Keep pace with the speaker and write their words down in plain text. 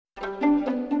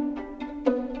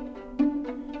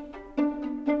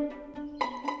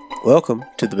Welcome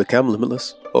to the Become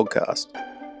Limitless podcast.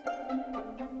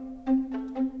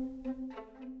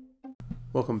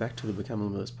 Welcome back to the Become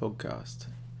Limitless podcast.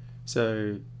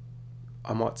 So,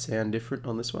 I might sound different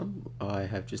on this one. I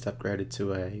have just upgraded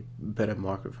to a better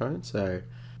microphone, so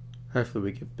hopefully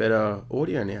we get better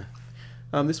audio now.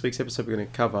 This week's episode we're going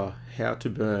to cover how to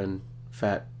burn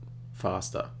fat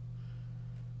faster.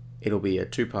 It'll be a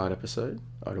two-part episode.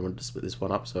 I don't want to split this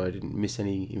one up so I didn't miss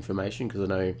any information, because I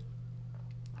know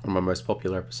one of my most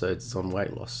popular episodes is on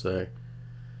weight loss, so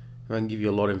I can give you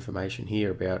a lot of information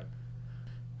here about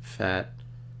fat,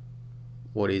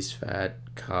 what is fat,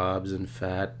 carbs and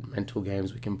fat, mental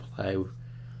games we can play with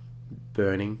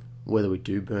burning, whether we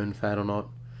do burn fat or not.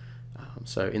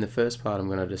 So in the first part I'm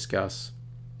going to discuss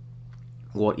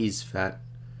what is fat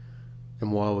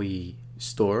and why we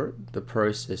store it, the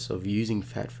process of using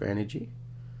fat for energy,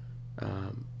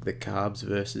 the carbs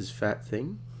versus fat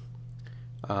thing.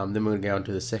 Then we're going to go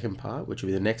into the second part, which will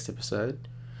be the next episode,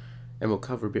 and we'll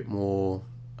cover a bit more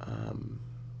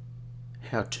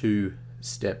how-to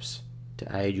steps to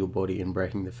aid your body in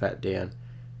breaking the fat down,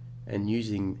 and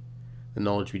using the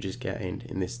knowledge we just gained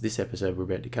in this episode we're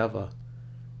about to cover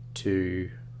to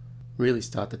really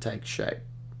start to take shape,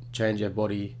 change our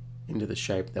body into the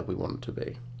shape that we want it to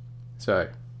be. So,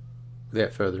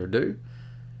 without further ado,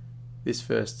 the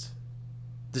first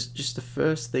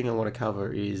thing I want to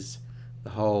cover is the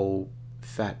whole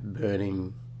fat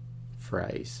burning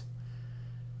phrase.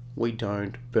 We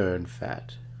don't burn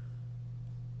fat.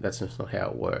 That's just not how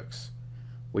it works.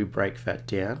 We break fat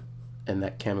down, and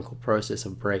that chemical process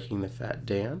of breaking the fat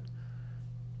down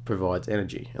provides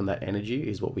energy, and that energy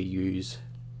is what we use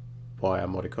by our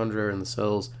mitochondria in the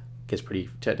cells. It gets pretty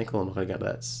technical. I'm not going to go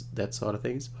to that side of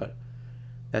things, but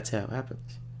that's how it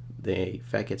happens. The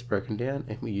fat gets broken down,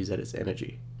 and we use that as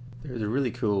energy. There's a really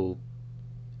cool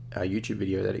YouTube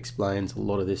video that explains a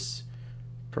lot of this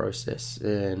process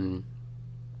and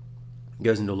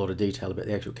goes into a lot of detail about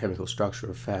the actual chemical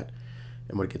structure of fat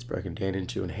and what it gets broken down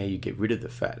into and how you get rid of the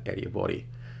fat out of your body.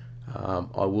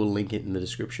 I will link it in the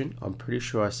description. I'm pretty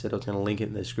sure I said I was going to link it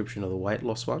in the description of the weight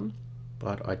loss one,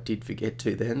 but I did forget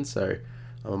to then, so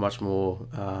I'm much more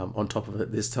on top of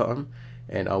it this time,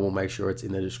 and I will make sure it's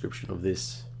in the description of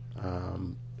this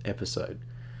episode.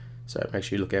 So make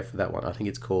sure you look out for that one. I think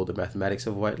it's called The Mathematics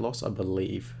of Weight Loss, I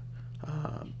believe.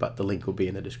 But the link will be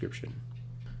in the description.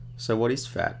 So what is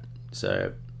fat?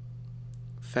 So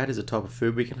fat is a type of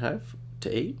food we can have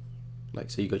to eat.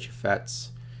 So you've got your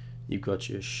fats, you've got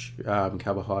your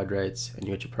carbohydrates, and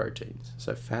you've got your proteins.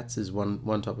 So fats is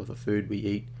one type of a food we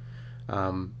eat.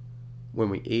 When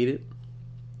we eat it,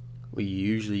 we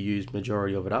usually use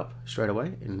majority of it up straight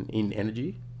away in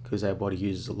energy, because our body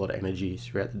uses a lot of energy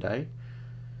throughout the day.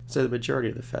 So the majority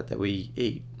of the fat that we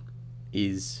eat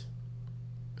is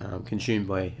consumed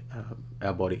by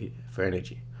our body for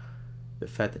energy. The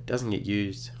fat that doesn't get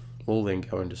used will then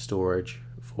go into storage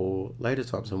for later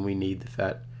times when we need the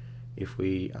fat, if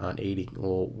we aren't eating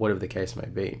or whatever the case may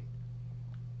be.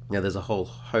 Now there's a whole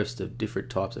host of different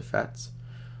types of fats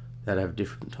that have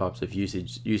different types of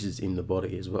uses in the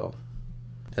body as well.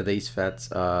 Now these fats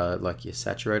are like your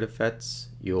saturated fats,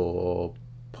 your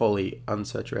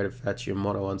polyunsaturated fats, your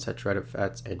monounsaturated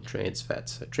fats, and trans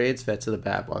fats. So trans fats are the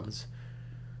bad ones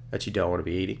that you don't want to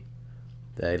be eating.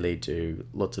 They lead to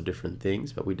lots of different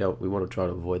things, but we want to try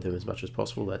to avoid them as much as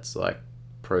possible. That's like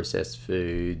processed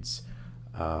foods,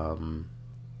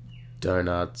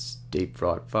 donuts, deep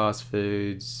fried fast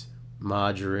foods,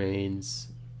 margarines,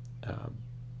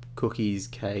 cookies,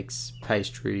 cakes,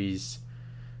 pastries,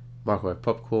 microwave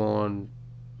popcorn,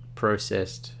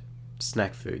 processed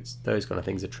snack foods. Those kind of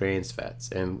things are trans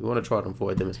fats, and we want to try to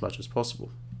avoid them as much as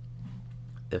possible.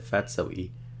 The fats that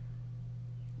we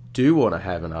do want to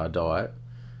have in our diet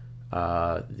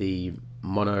are the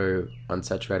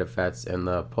monounsaturated fats and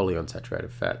the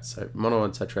polyunsaturated fats. So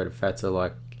monounsaturated fats are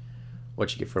like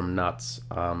what you get from nuts,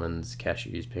 almonds,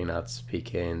 cashews, peanuts,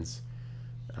 pecans,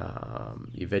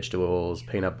 your vegetable oils,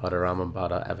 peanut butter, almond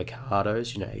butter,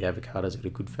 avocados. Your avocados got a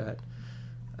good fat.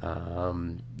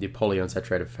 Your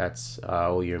polyunsaturated fats are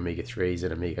all your omega-3s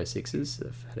and omega-6s,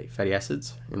 the fatty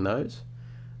acids in those.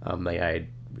 They aid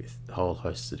with a whole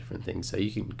host of different things. So you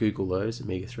can Google those,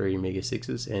 omega-3,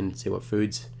 omega-6s, and see what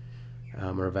foods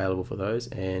are available for those.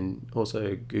 And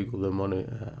also Google the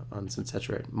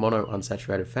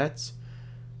monounsaturated fats,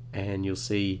 and you'll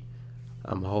see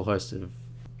a whole host of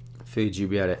foods you'll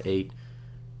be able to eat.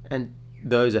 And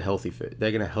those are healthy food.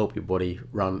 They're going to help your body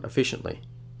run efficiently.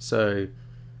 So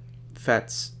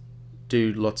fats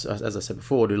do lots, as I said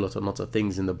before, do lots and lots of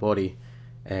things in the body,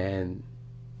 and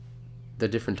the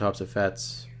different types of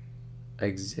fats,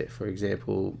 for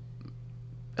example,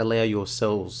 allow your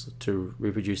cells to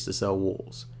reproduce the cell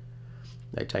walls.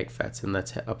 They take fats, and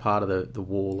that's a part of the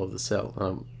wall of the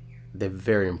cell. They're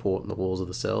very important, the walls of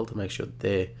the cell, to make sure that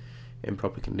they're in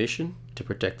proper condition to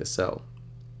protect the cell.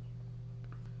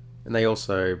 And they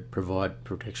also provide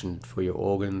protection for your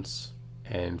organs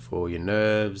and for your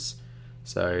nerves.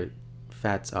 So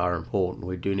fats are important.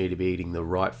 We do need to be eating the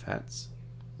right fats,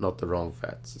 not the wrong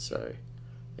fats. So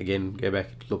again, go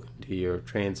back and look into your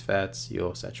trans fats,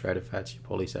 your saturated fats, your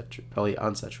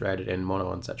polyunsaturated and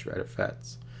monounsaturated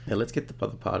fats. Now let's get to the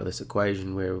other part of this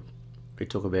equation where we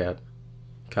talk about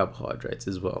carbohydrates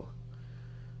as well.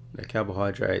 Now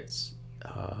carbohydrates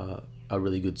are a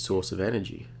really good source of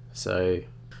energy. So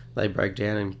they break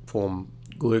down and form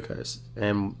glucose,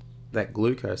 and that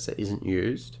glucose that isn't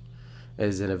used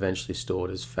is then eventually stored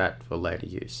as fat for later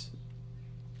use.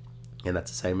 And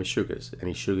that's the same as sugars.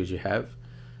 Any sugars you have,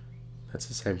 that's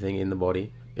the same thing in the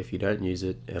body. If you don't use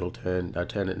it, they'll turn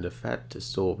it into fat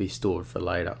to be stored for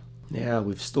later. Now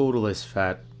we've stored all this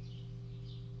fat.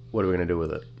 What are we going to do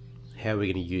with it? How are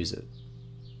we going to use it?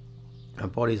 Our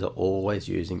bodies are always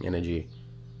using energy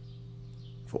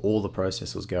for all the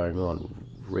processes going on,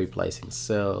 replacing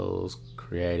cells,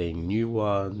 creating new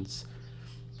ones,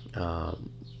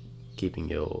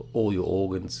 keeping all your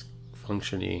organs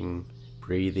functioning,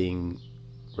 breathing,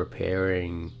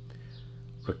 repairing,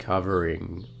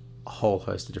 recovering, a whole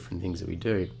host of different things that we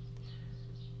do.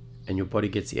 And your body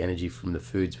gets the energy from the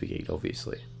foods we eat,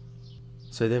 obviously.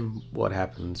 So then what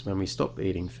happens when we stop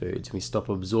eating foods and we stop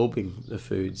absorbing the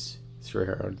foods through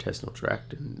our intestinal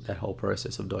tract and that whole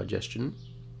process of digestion?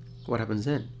 What happens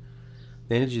then?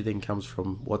 The energy then comes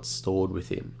from what's stored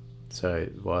within. So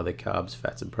via the carbs,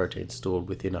 fats and proteins stored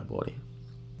within our body.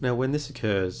 Now when this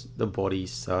occurs, the body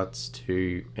starts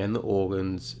to, and the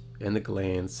organs and the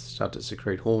glands start to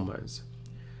secrete hormones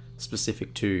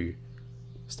specific to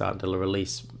starting to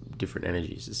release different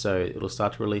energies. So it'll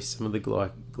start to release some of the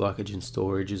glycogen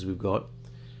storages we've got,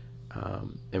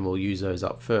 and we'll use those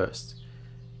up first.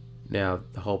 Now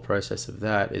the whole process of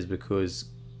that is because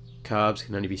carbs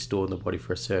can only be stored in the body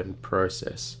for a certain time.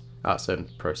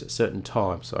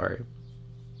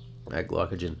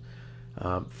 Glycogen.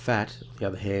 Fat, on the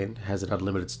other hand, has an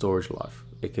unlimited storage life.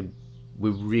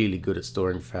 We're really good at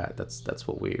storing fat. That's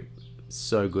what we're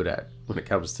so good at when it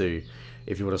comes to,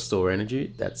 if you want to store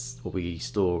energy, that's what we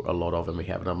store a lot of, and we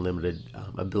have an unlimited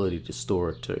ability to store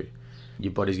it too.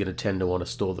 Your body's going to tend to want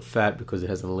to store the fat because it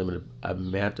has an unlimited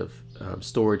amount of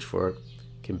storage for it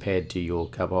compared to your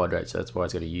carbohydrates. So that's why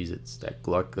it's going to use that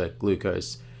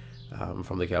glucose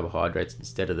from the carbohydrates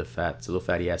instead of the fats, or the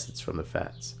fatty acids from the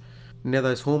fats. Now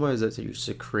those hormones that you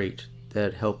secrete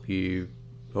that help you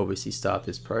obviously start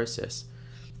this process,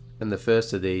 and the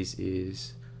first of these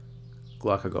is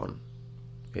glucagon.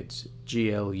 It's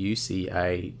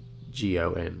glucagon,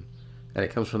 and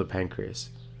it comes from the pancreas.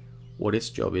 What its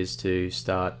job is to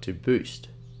start to boost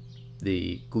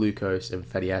the glucose and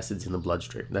fatty acids in the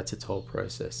bloodstream. That's its whole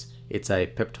process. It's a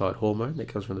peptide hormone that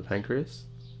comes from the pancreas.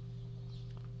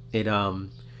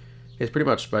 It's pretty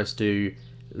much supposed to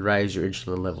raise your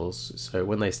insulin levels. So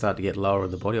when they start to get lower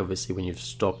in the body, obviously when you've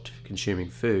stopped consuming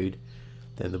food,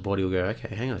 then the body will go,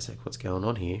 okay, hang on a sec, what's going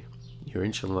on here? Your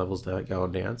insulin levels are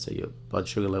going down, so your blood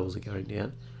sugar levels are going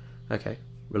down. Okay,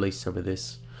 release some of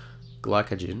this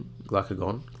glucagon,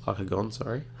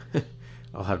 sorry.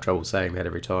 I'll have trouble saying that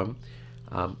every time.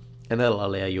 And that'll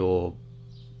allow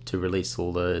to release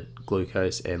all the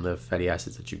glucose and the fatty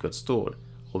acids that you've got stored.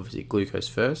 Obviously glucose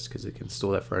first, because it can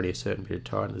store that for only a certain period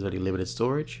of time. There's only limited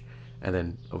storage. And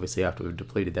then obviously after we've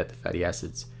depleted that, the fatty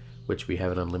acids, which we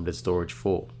have an unlimited storage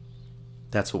for.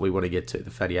 That's what we want to get to,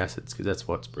 the fatty acids, because that's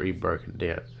what's really broken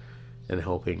down and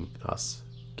helping us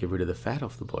get rid of the fat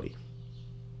off the body.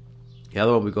 The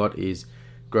other one we got is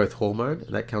growth hormone,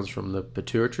 and that comes from the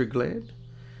pituitary gland.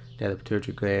 Now the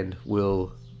pituitary gland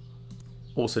will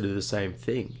also do the same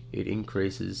thing. It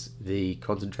increases the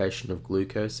concentration of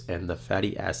glucose and the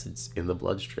fatty acids in the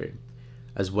bloodstream,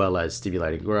 as well as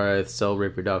stimulating growth, cell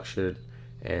reproduction,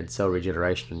 and cell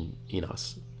regeneration in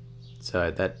us.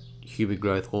 So that human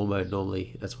growth hormone,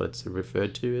 normally that's what it's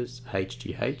referred to as,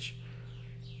 HGH,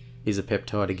 is a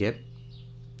peptide again,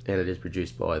 and it is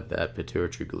produced by that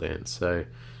pituitary gland. So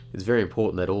it's very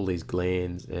important that all these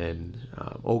glands and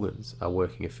organs are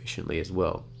working efficiently as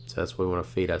well. So that's why we want to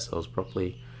feed ourselves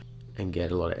properly and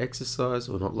get a lot of exercise,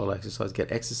 or not a lot of exercise, get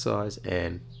exercise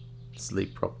and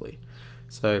sleep properly.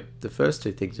 So the first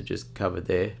two things are just covered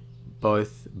there,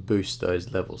 both boost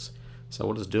those levels. So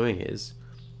what it's doing is,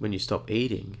 when you stop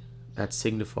eating, that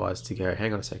signifies to go,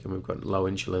 hang on a second, we've got low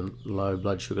insulin, low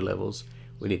blood sugar levels,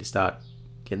 we need to start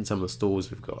getting some of the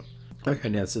stores we've got. Okay,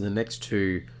 now so the next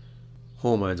two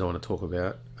hormones I want to talk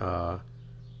about are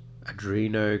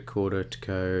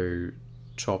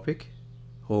adrenocorticotropic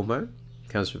hormone,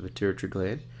 comes from the pituitary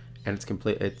gland, and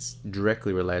it's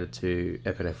directly related to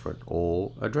epinephrine or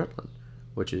adrenaline,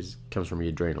 which comes from your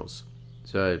adrenals.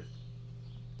 So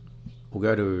we'll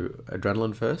go to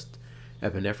adrenaline first.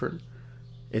 Epinephrine,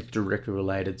 it's directly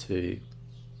related to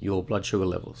your blood sugar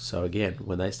levels. So again,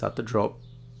 when they start to drop,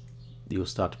 you'll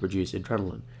start to produce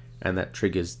adrenaline, and that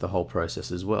triggers the whole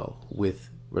process as well, with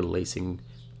releasing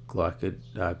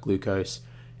glucose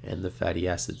and the fatty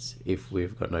acids if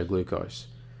we've got no glucose.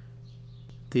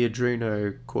 The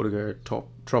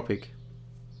adrenocorticotropic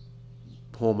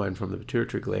hormone from the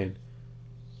pituitary gland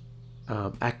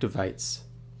activates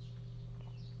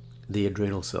the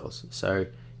adrenal cells. So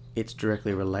it's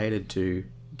directly related to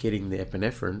getting the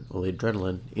epinephrine or the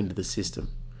adrenaline into the system.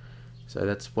 So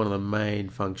that's one of the main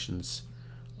functions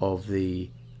of the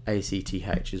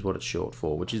ACTH, is what it's short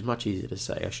for, which is much easier to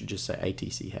say. I should just say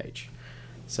ATCH.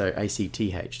 So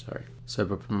ACTH, sorry. So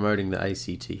by promoting the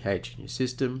ACTH in your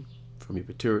system from your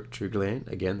pituitary gland,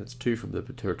 again, that's two from the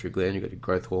pituitary gland, you've got your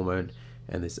growth hormone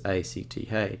and this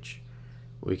ACTH,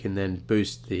 we can then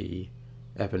boost the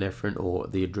epinephrine or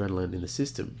the adrenaline in the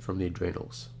system from the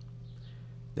adrenals.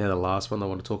 Now the last one I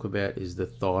want to talk about is the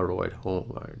thyroid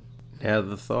hormone. Now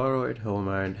the thyroid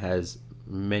hormone has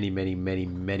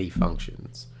many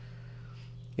functions.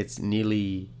 It's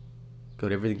nearly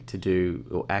got everything to do,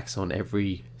 or acts on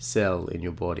every cell in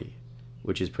your body,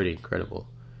 which is pretty incredible.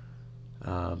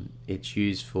 It's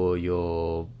used for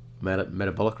your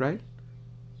metabolic rate.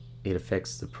 It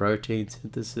affects the protein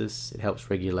synthesis. It helps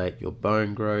regulate your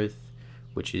bone growth,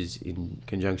 which is in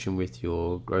conjunction with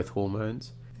your growth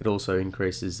hormones. It also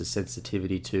increases the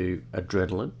sensitivity to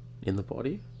adrenaline in the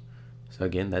body. So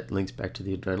again, that links back to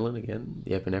the adrenaline again,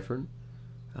 the epinephrine.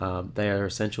 They are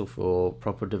essential for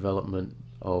proper development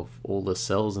of all the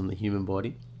cells in the human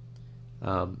body.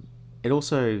 It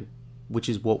also, which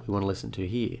is what we want to listen to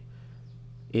here,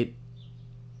 it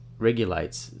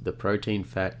regulates the protein,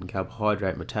 fat, and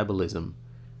carbohydrate metabolism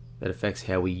that affects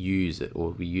how we use it,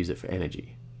 or we use it for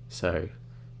energy. So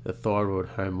the thyroid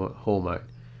hormone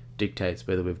dictates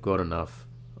whether we've got enough.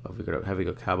 Have we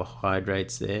got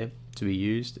carbohydrates there to be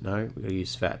used? No. We've got to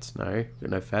use fats? No. We've got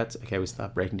no fats? Okay, we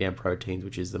start breaking down proteins,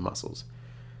 which is the muscles.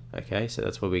 Okay, so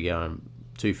that's where we're going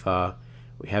too far.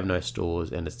 We have no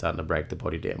stores, and it's starting to break the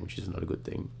body down, which is not a good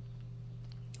thing.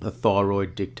 The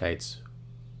thyroid dictates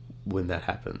when that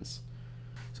happens.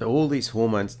 So all these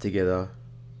hormones together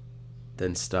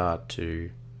then start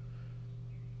to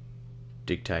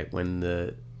dictate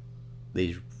when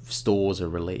these stores are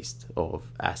released of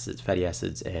acids, fatty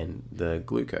acids, and the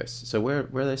glucose. So where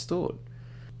are they stored?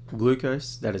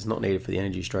 Glucose that is not needed for the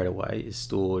energy straight away is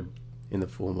stored in the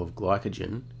form of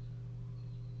glycogen,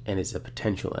 and is a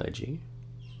potential energy,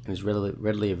 and is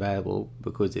readily available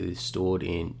because it is stored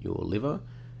in your liver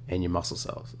and your muscle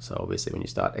cells. So obviously when you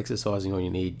start exercising or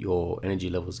you need your energy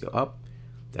levels go up,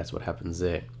 that's what happens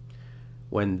there.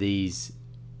 When these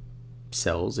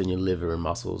cells in your liver and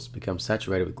muscles become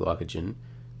saturated with glycogen,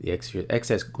 the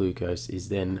excess glucose is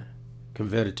then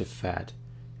converted to fat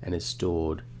and is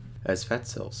stored as fat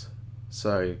cells.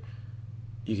 So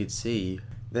you could see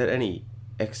that any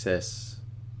excess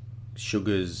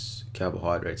sugars,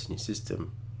 carbohydrates in your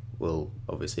system will,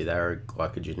 obviously they are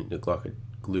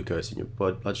glucose in your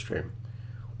bloodstream,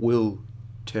 will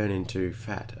turn into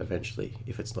fat eventually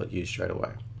if it's not used straight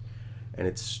away, and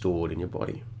it's stored in your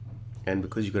body. And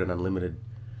because you've got an unlimited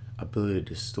ability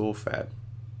to store fat,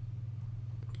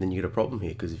 then you get a problem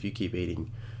here, because if you keep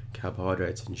eating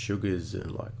carbohydrates and sugars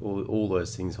and like all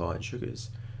those things high in sugars,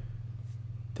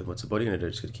 then what's the body going to do?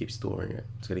 It's going to keep storing it.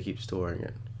 It's going to keep storing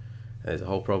it. And there's a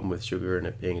whole problem with sugar and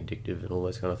it being addictive and all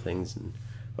those kind of things.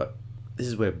 But this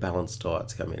is where balanced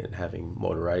diets come in, and having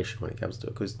moderation when it comes to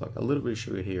it, because like a little bit of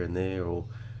sugar here and there, or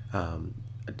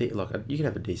you can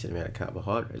have a decent amount of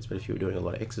carbohydrates, but if you're doing a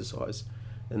lot of exercise,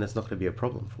 then that's not going to be a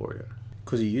problem for you,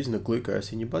 because you're using the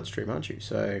glucose in your bloodstream, aren't you?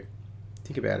 So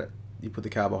think about it. You put the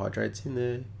carbohydrates in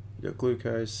there, you got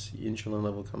glucose, your insulin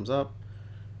level comes up,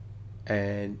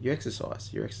 and you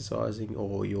exercise. You're exercising,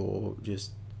 or you're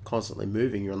just constantly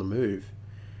moving, you're on the move,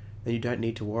 then you don't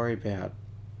need to worry about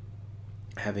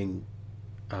having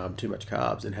too much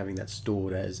carbs and having that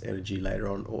stored as energy later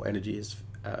on, or energy as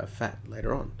fat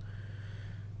later on.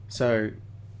 So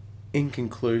in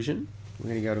conclusion, we're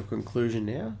going to go to a conclusion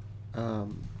now,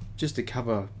 just to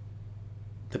cover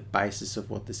the basis of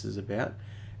what this is about,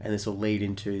 and this will lead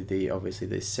into obviously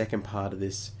the second part of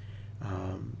this,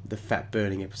 the fat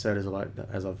burning episode,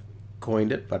 as I've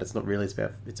coined it, but it's not really.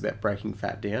 It's about breaking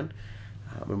fat down,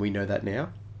 and we know that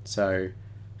now. So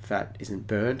fat isn't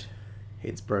burnt,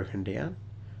 it's broken down.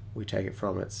 We take it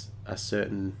from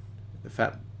the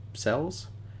fat cells,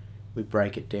 we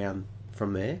break it down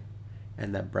from there,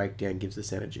 and that breakdown gives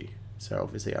us energy. So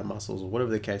obviously our muscles, or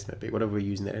whatever the case may be, whatever we're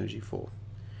using that energy for.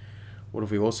 What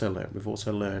have we also learned? We've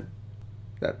also learned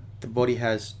that the body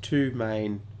has two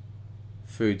main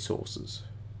food sources.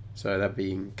 So that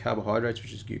being carbohydrates,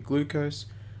 which is glucose,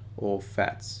 or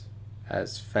fats,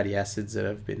 as fatty acids that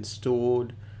have been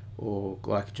stored, or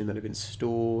glycogen that have been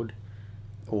stored,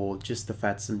 or just the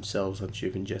fats themselves once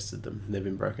you've ingested them. They've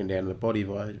been broken down in the body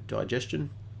via digestion,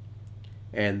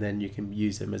 and then you can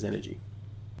use them as energy.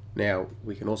 Now,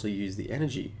 we can also use the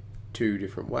energy two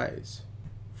different ways.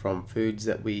 From foods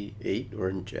that we eat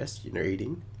or ingest,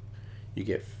 eating, you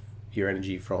get your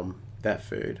energy from that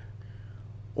food,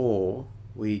 or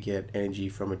we get energy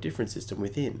from a different system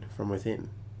from within.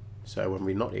 So when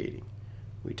we're not eating,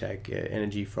 we take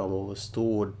energy from all the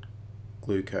stored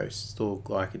glucose, stored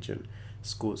glycogen,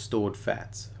 stored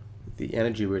fats. The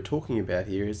energy we're talking about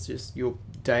here is just your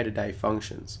day-to-day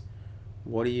functions.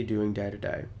 What are you doing day to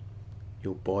day?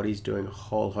 Your body's doing a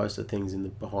whole host of things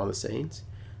behind the scenes,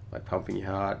 like pumping your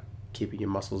heart, keeping your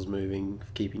muscles moving,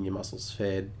 keeping your muscles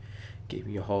fed,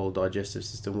 keeping your whole digestive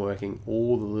system working,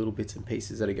 all the little bits and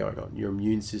pieces that are going on. Your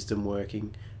immune system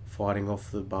working, fighting off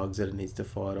the bugs that it needs to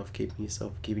fight off,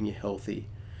 keeping you healthy,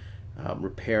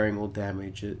 repairing all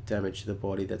damage to the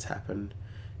body that's happened,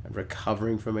 and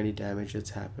recovering from any damage that's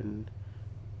happened.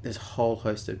 There's a whole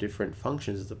host of different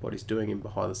functions that the body's doing in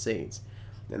behind the scenes,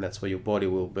 and that's why your body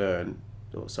will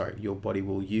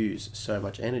use so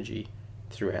much energy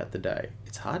throughout the day.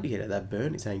 It's hard to get at that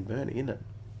burning, isn't it?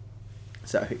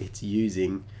 So it's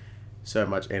using so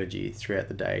much energy throughout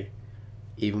the day,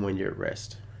 even when you're at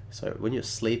rest. So when you're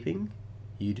sleeping,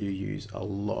 you do use a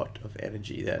lot of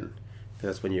energy then, because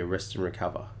that's when you rest and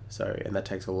recover. And that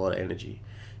takes a lot of energy.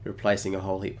 You're replacing a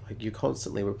whole heap. Like, you're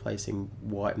constantly replacing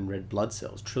white and red blood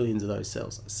cells, trillions of those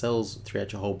cells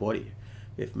throughout your whole body,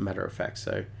 if matter of fact.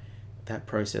 So that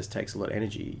process takes a lot of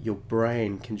energy. Your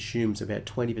brain consumes about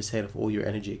 20% of all your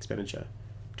energy expenditure.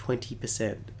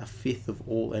 20%, a fifth of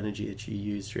all energy that you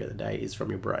use throughout the day is from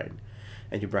your brain.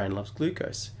 And your brain loves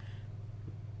glucose.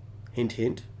 Hint,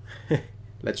 hint.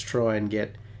 Let's try and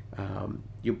get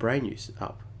your brain use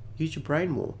up. Use your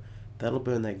brain more. That'll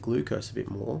burn that glucose a bit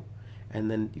more,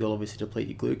 and then you'll obviously deplete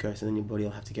your glucose, and then your body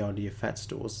will have to go into your fat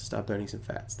stores to start burning some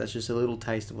fats. That's just a little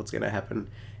taste of what's going to happen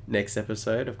next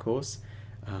episode, of course.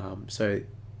 So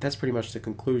that's pretty much the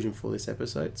conclusion for this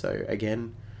episode. So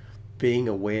again, being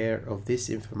aware of this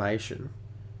information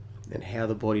and how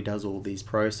the body does all these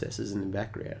processes in the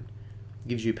background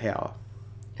gives you power.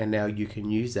 And now you can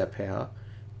use that power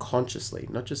consciously,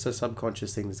 not just a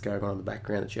subconscious thing that's going on in the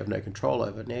background that you have no control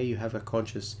over. Now you have a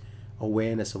conscious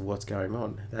awareness of what's going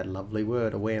on. That lovely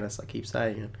word, awareness, I keep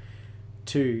saying it,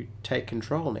 to take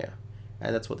control now.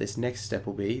 And that's what this next step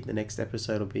will be, the next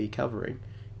episode will be covering,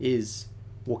 is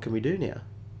what can we do now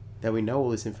that we know all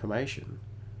this information?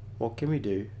 What can we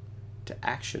do to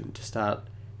action to start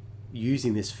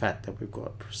using this fat that we've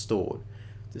got stored,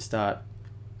 to start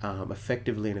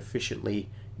effectively and efficiently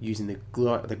using the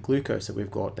glucose that we've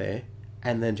got there,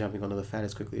 and then jumping onto the fat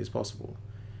as quickly as possible.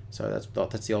 So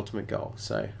that's the ultimate goal.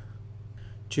 So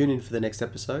tune in for the next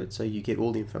episode so you get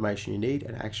all the information you need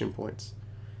and action points.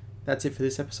 That's it for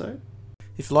this episode.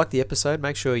 If you like the episode,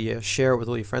 make sure you share it with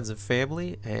all your friends and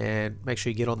family, and make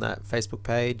sure you get on that Facebook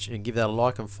page and give that a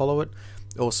like and follow it.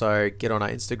 Also, get on our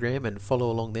Instagram and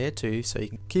follow along there too, so you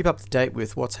can keep up to date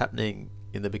with what's happening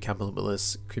in the Become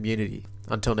Limitless community.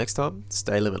 Until next time,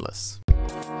 stay limitless.